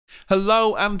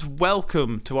Hello and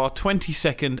welcome to our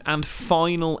 22nd and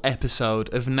final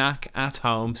episode of NAC at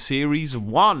Home Series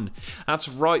 1. That's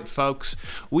right, folks.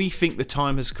 We think the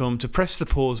time has come to press the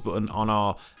pause button on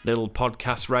our little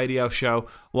podcast radio show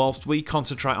whilst we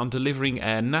concentrate on delivering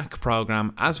a NAC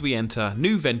programme as we enter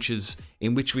new ventures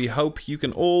in which we hope you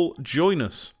can all join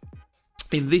us.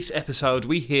 In this episode,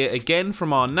 we hear again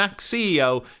from our NAC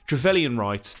CEO, Trevelyan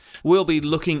Wright. We'll be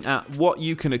looking at what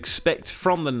you can expect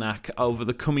from the NAC over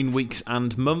the coming weeks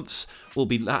and months. We'll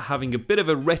be having a bit of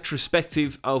a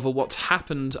retrospective over what's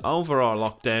happened over our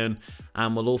lockdown,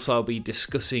 and we'll also be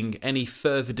discussing any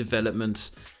further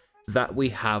developments that we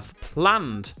have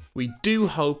planned. We do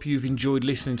hope you've enjoyed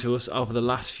listening to us over the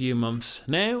last few months.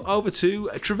 Now, over to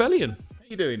Trevelyan. How are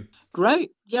you doing?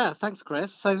 Great. Yeah, thanks,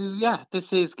 Chris. So,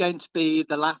 this is going to be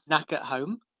the last NAC at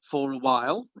Home for a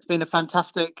while. It's been a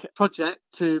fantastic project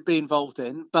to be involved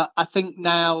in, but I think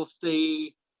now's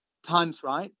the time's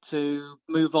right to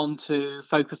move on to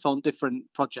focus on different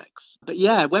projects. But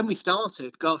yeah, when we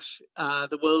started,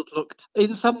 the world looked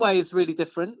in some ways really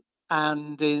different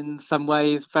and in some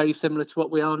ways very similar to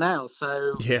what we are now.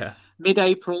 So Yeah.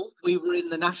 mid-April, we were in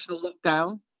the national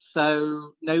lockdown.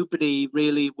 So nobody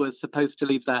really was supposed to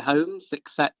leave their homes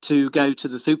except to go to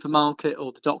the supermarket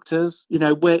or the doctors. You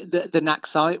know, the NAC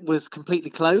site was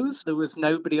completely closed. There was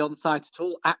nobody on site at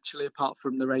all, actually, apart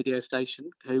from the radio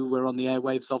station, who we're on the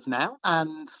airwaves of now,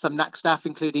 and some NAC staff,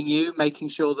 including you, making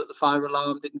sure that the fire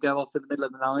alarm didn't go off in the middle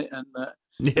of the night and that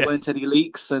there weren't any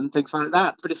leaks and things like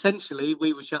that. But essentially,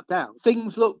 we were shut down.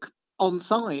 Things look on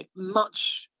site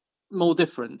much more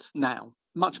different now,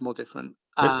 much more different.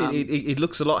 It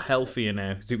looks a lot healthier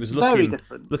now. It was very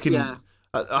different. looking. Yeah.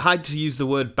 I hate to use the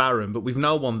word barren, but with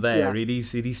no one there, Yeah.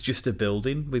 it is just a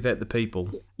building without the people.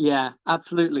 Yeah,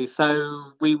 absolutely.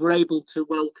 So we were able to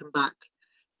welcome back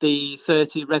the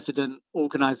 30 resident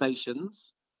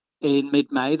organisations in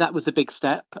mid-May. That was a big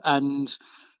step, and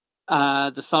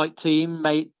the site team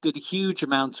did a huge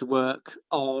amount of work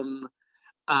on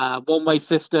one-way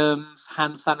systems,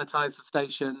 hand sanitizer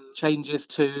station, changes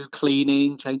to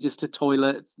cleaning, changes to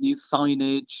toilets, new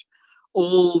signage,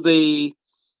 all the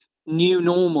new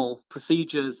normal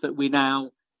procedures that we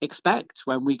now expect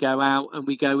when we go out and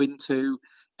we go into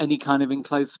any kind of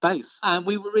enclosed space. And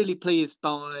we were really pleased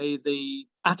by the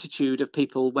attitude of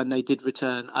people when they did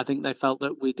return. I think they felt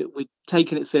that we'd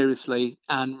taken it seriously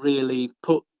and really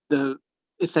put the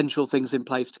essential things in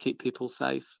place to keep people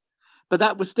safe. But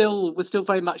that was still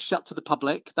very much shut to the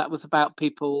public. That was about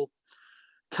people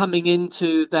coming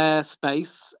into their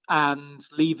space and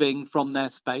leaving from their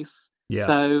space. Yeah.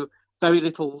 So very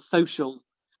little social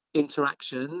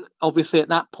interaction. Obviously, at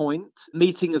that point,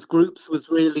 meeting as groups was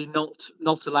really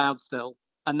not allowed still.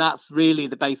 And that's really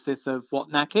the basis of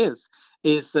what NAC is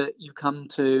that you come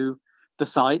to the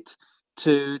site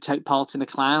to take part in a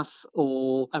class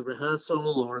or a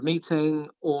rehearsal or a meeting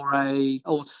or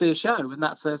to see a show, and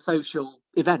that's a social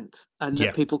event, and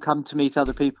that people come to meet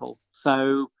other people.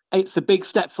 So it's a big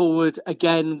step forward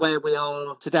again where we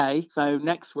are today. So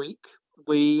next week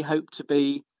we hope to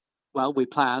be, we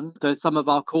plan that some of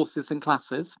our courses and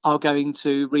classes are going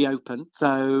to reopen.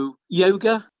 So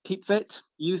yoga, keep fit,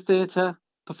 youth theatre,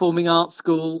 performing arts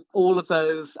school, all of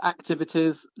those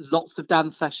activities, lots of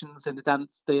dance sessions in the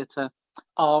dance theatre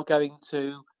are going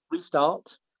to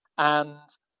restart, and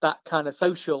that kind of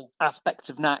social aspect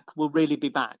of NAC will really be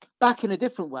back in a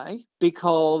different way,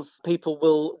 because people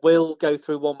will go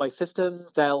through one-way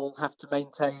systems. They'll have to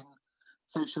maintain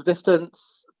social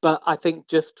distance, but I think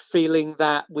just feeling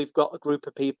that we've got a group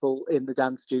of people in the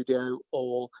dance studio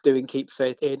or doing Keep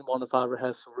Fit in one of our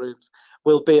rehearsal rooms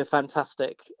will be a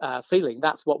fantastic feeling.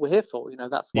 That's what we're here for. You know,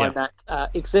 that's why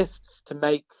NAC exists,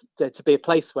 to be a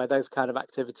place where those kind of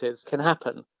activities can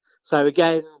happen. So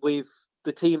again,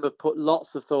 the team have put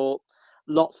lots of thought,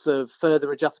 lots of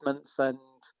further adjustments and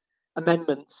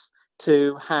amendments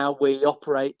to how we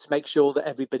operate to make sure that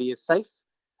everybody is safe.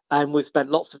 And we've spent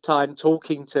lots of time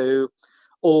talking to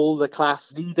all the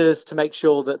class leaders to make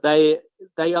sure that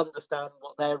they understand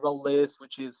what their role is,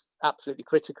 which is absolutely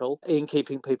critical in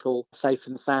keeping people safe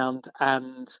and sound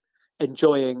and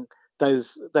enjoying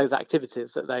those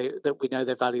activities that we know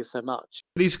they value so much.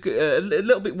 It's a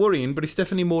little bit worrying, but it's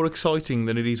definitely more exciting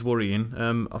than it is worrying.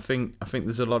 I think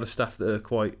there's a lot of staff that are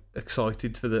quite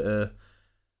excited for the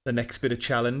next bit of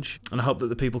challenge, and I hope that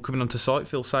the people coming onto site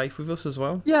feel safe with us as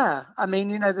well. Yeah, I mean,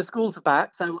 the schools are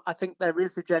back, so I think there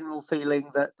is a general feeling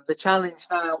that the challenge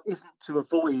now isn't to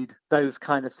avoid those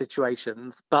kind of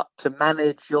situations, but to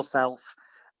manage yourself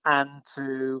and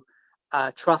to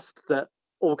trust that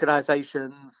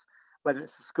organisations, whether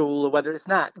it's a school or whether it's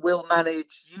NAC, will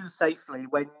manage you safely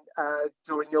when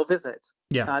during your visit.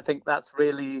 Yeah. I think that's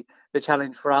really the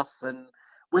challenge for us, and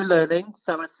we're learning.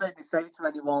 So I'd certainly say to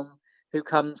anyone who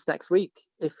comes next week,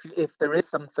 if there is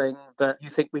something that you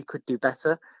think we could do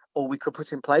better or we could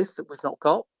put in place that we've not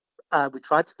got, we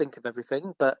tried to think of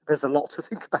everything, but there's a lot to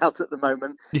think about at the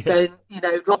moment. Yeah.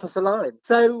 Then, drop us a line.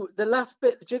 So the last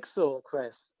bit of the jigsaw,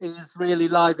 Chris, is really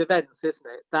live events, isn't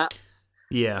it? That's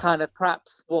Yeah. kind of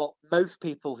perhaps what most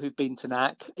people who've been to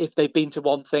NAC, if they've been to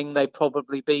one thing, they've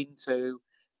probably been to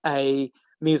a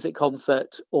music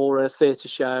concert or a theatre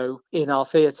show in our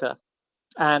theatre.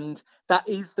 And that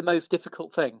is the most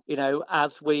difficult thing,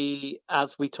 as we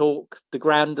talk. The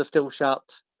ground are still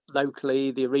shut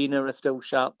locally, the arena are still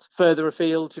shut. Further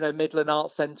afield, Midland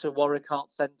Arts Centre, Warwick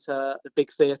Arts Centre, the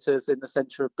big theatres in the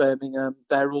centre of Birmingham,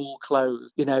 they're all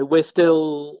closed. We're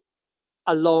still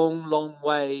a long, long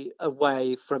way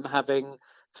away from having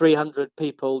 300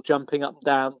 people jumping up and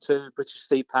down to British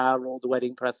Sea Power or the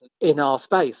Wedding Present in our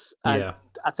space. And Yeah.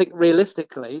 I think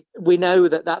realistically, we know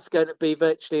that that's going to be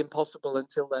virtually impossible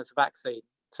until there's a vaccine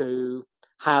to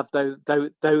have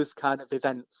those kind of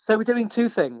events. So we're doing two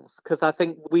things, because I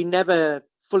think we never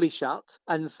fully shut,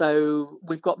 and so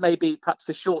we've got maybe perhaps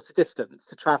a shorter distance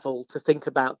to travel to think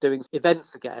about doing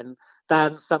events again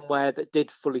than somewhere that did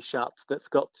fully shut, that's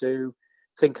got to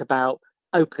think about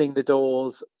opening the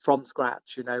doors from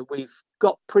scratch. We've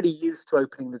got pretty used to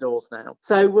opening the doors now.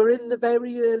 So we're in the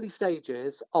very early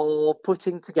stages of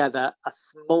putting together a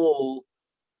small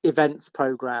events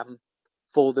program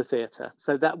for the theatre.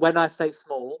 So that when I say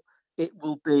small, it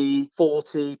will be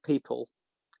 40 people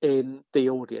in the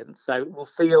audience. So it will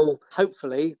feel,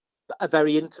 hopefully, a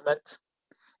very intimate,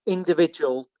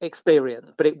 individual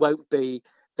experience, but it won't be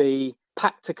the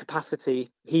packed to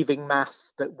capacity heaving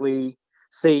mass that we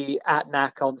see at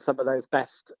NAC on some of those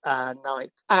best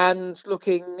nights. And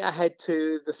looking ahead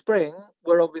to the spring,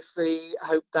 we're obviously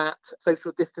hope that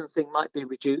social distancing might be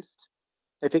reduced.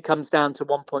 If it comes down to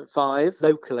 1.5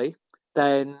 locally,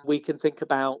 then we can think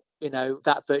about,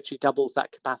 that virtually doubles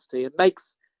that capacity and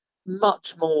makes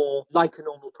much more like a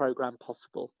normal program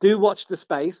possible. Do watch the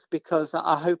space, because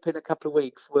I hope in a couple of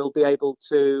weeks we'll be able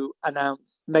to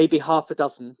announce maybe half a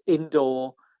dozen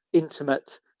indoor,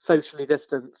 intimate, socially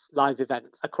distanced live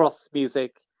events across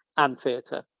music and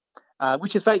theatre,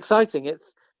 which is very exciting.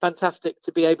 It's fantastic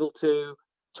to be able to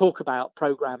talk about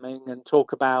programming and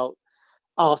talk about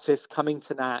artists coming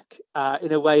to NAC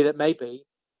in a way that maybe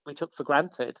we took for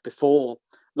granted before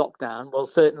lockdown. Well,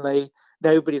 certainly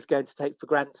nobody's going to take for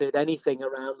granted anything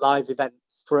around live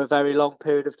events for a very long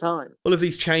period of time. All of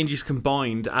these changes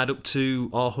combined add up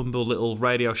to our humble little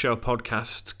radio show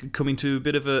podcast coming to a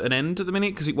bit of an end at the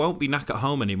minute, because it won't be NAC at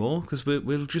home anymore, because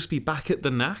we'll just be back at the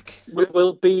NAC. We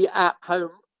will be at home,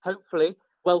 hopefully,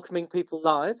 welcoming people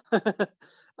live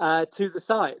to the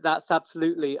site. That's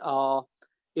absolutely our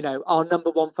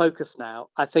number one focus now.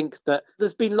 I think that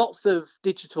there's been lots of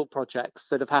digital projects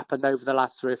that have happened over the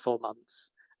last 3 or 4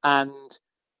 months, and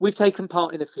we've taken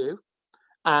part in a few,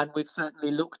 and we've certainly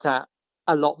looked at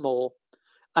a lot more.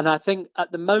 And I think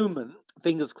at the moment,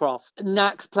 fingers crossed,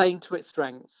 NAC's playing to its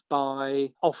strengths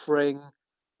by offering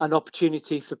an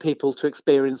opportunity for people to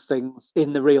experience things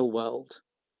in the real world.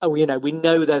 We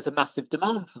know there's a massive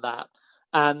demand for that.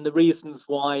 And the reasons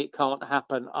why it can't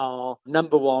happen are,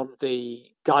 number one, the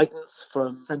guidance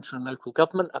from central and local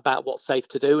government about what's safe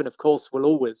to do. And of course, we'll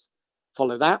always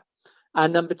follow that.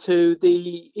 And number two,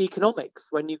 the economics,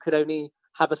 when you could only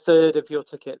have a third of your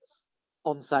tickets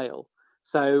on sale.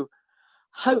 So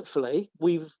hopefully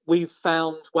we've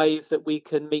found ways that we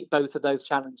can meet both of those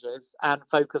challenges and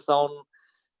focus on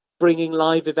bringing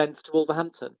live events to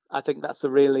Wolverhampton. I think that's a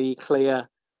really clear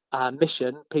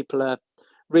mission. People are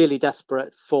really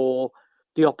desperate for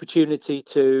the opportunity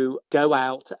to go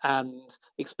out and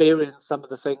experience some of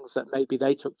the things that maybe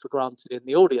they took for granted in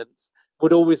the audience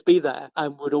would always be there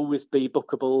and would always be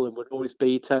bookable and would always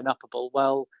be turn-upable.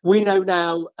 Well, we know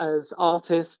now as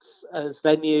artists, as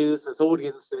venues, as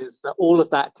audiences, that all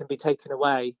of that can be taken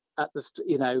away at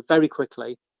the very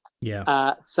quickly.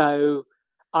 Yeah. So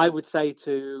I would say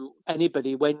to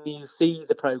anybody, when you see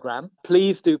the programme,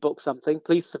 please do book something.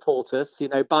 Please support us.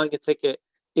 Buying a ticket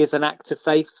is an act of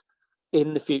faith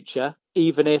in the future,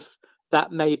 even if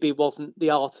that maybe wasn't the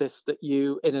artist that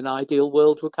you, in an ideal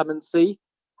world, would come and see.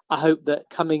 I hope that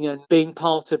coming and being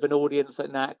part of an audience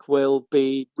at NAC will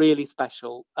be really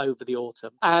special over the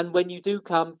autumn. And when you do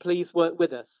come, please work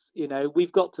with us.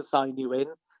 We've got to sign you in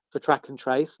for track and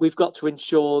trace. We've got to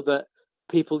ensure that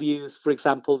people use, for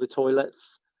example, the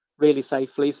toilets really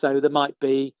safely. So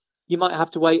you might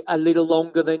have to wait a little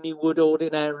longer than you would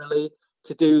ordinarily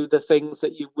to do the things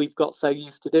that we've got so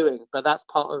used to doing. But that's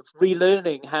part of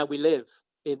relearning how we live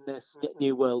in this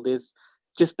new world is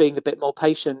just being a bit more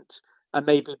patient and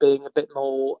maybe being a bit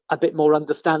more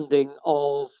understanding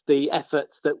of the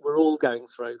efforts that we're all going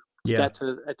through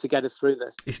to get us through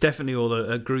this. It's definitely all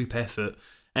a group effort.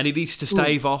 And it is to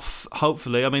stave off,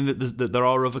 hopefully. I mean, that there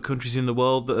are other countries in the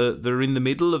world that are in the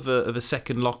middle of a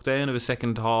second lockdown, of a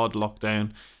second hard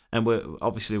lockdown. And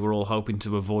we're all hoping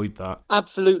to avoid that.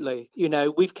 Absolutely.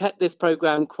 We've kept this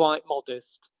programme quite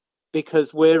modest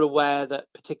because we're aware that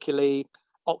particularly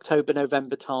October,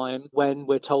 November time, when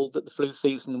we're told that the flu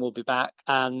season will be back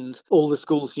and all the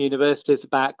schools and universities are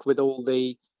back with all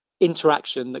the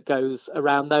interaction that goes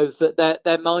around those,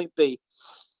 that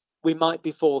we might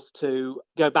be forced to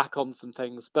go back on some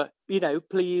things. But,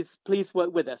 please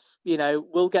work with us.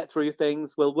 We'll get through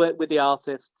things. We'll work with the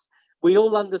artists. We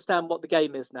all understand what the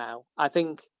game is now. I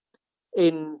think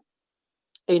in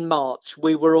March,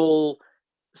 we were all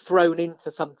thrown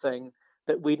into something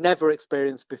that we'd never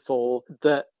experienced before,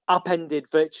 that upended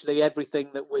virtually everything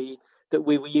that we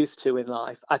were used to in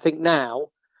life. I think now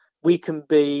we can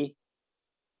be,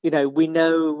 we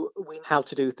know how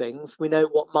to do things. We know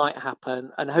what might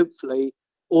happen. And hopefully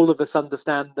all of us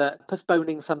understand that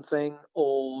postponing something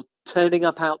or turning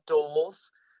up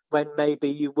outdoors when maybe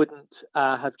you wouldn't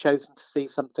have chosen to see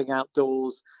something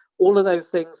outdoors, all of those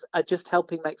things are just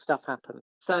helping make stuff happen.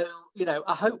 So,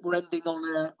 I hope we're ending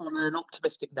on an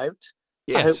optimistic note.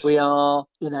 Yes. I hope we are,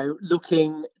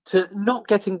 looking to not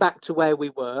getting back to where we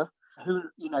were.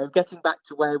 Getting back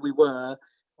to where we were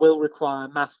will require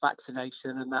mass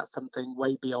vaccination, and that's something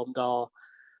way beyond our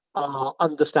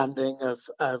understanding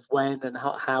of when and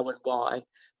how and why.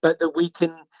 But that we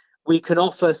can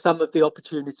offer some of the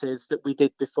opportunities that we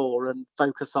did before and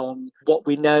focus on what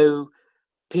we know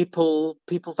people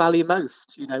value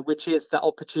most, which is that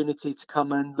opportunity to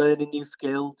come and learn a new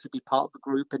skill, to be part of a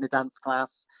group in a dance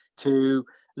class, to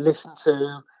listen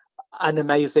to an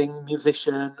amazing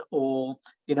musician, or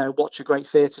watch a great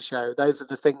theatre show. Those are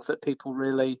the things that people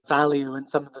really value, and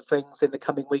some of the things in the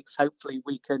coming weeks hopefully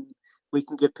we can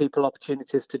give people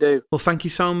opportunities to do. Well, thank you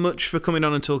so much for coming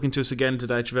on and talking to us again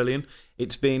today, Trevelyan.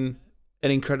 It's been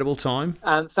an incredible time.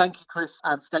 And thank you, Chris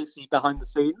and Stacey behind the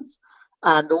scenes,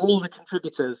 and all the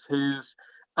contributors who've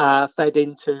fed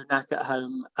into NAC at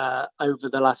Home over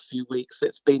the last few weeks.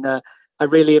 It's been a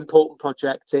really important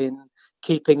project in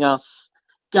keeping us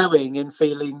going, in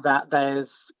feeling that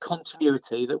there's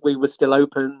continuity, that we were still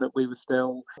open, that we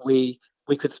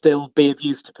could still be of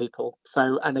use to people.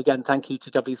 So, and again, thank you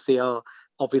to WCR,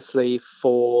 obviously,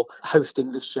 for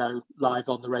hosting this show live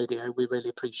on the radio. We really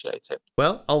appreciate it.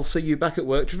 Well, I'll see you back at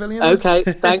work, Trevelyan. Okay,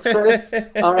 thanks, Chris.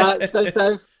 All right, stay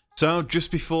safe. So,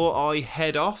 just before I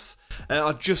head off,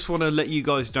 I just want to let you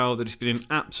guys know that it's been an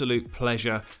absolute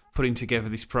pleasure putting together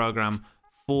this programme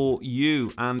for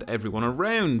you and everyone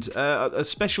around. A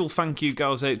special thank you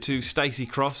goes out to Stacey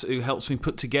Cross, who helps me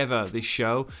put together this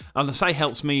show. And I say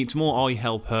helps me, it's more I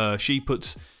help her. She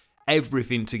puts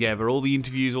everything together, all the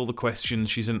interviews, all the questions.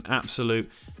 She's an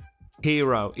absolute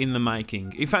hero in the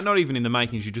making. In fact, not even in the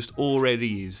making, she just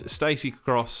already is. Stacey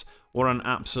Cross, what an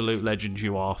absolute legend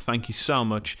you are. Thank you so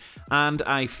much. And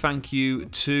a thank you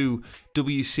to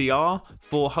WCR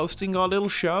for hosting our little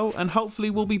show, and hopefully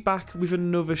we'll be back with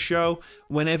another show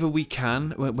whenever we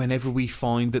can, whenever we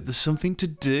find that there's something to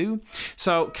do.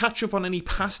 So catch up on any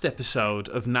past episode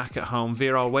of NAC at Home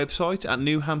via our website at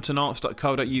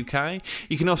newhamptonarts.co.uk.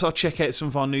 You can also check out some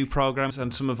of our new programmes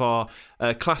and some of our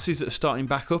classes that are starting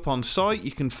back up on site.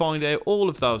 You can find out all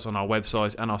of those on our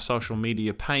website and our social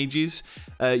media pages.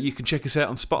 You can check us out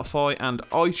on Spotify and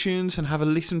iTunes and have a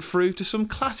listen through to some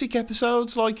classic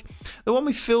episodes like the one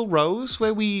with Phil Rose,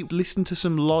 where we listened to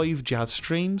some live jazz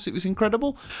streams. It was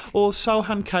incredible. Or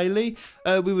Sohan Kaylee,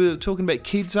 we were talking about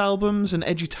kids' albums and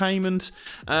edutainment.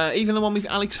 Even the one with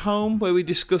Alex Home, where we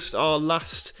discussed our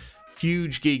last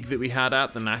huge gig that we had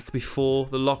at the NAC before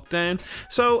the lockdown.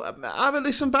 So have a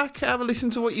listen back, have a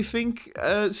listen to what you think,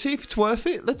 see if it's worth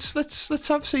it. Let's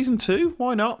have season 2.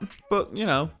 Why not? But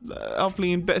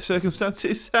hopefully in better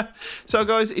circumstances. So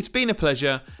guys, it's been a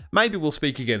pleasure. Maybe we'll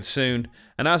speak again soon.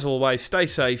 And as always, stay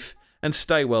safe and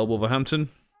stay well, Wolverhampton.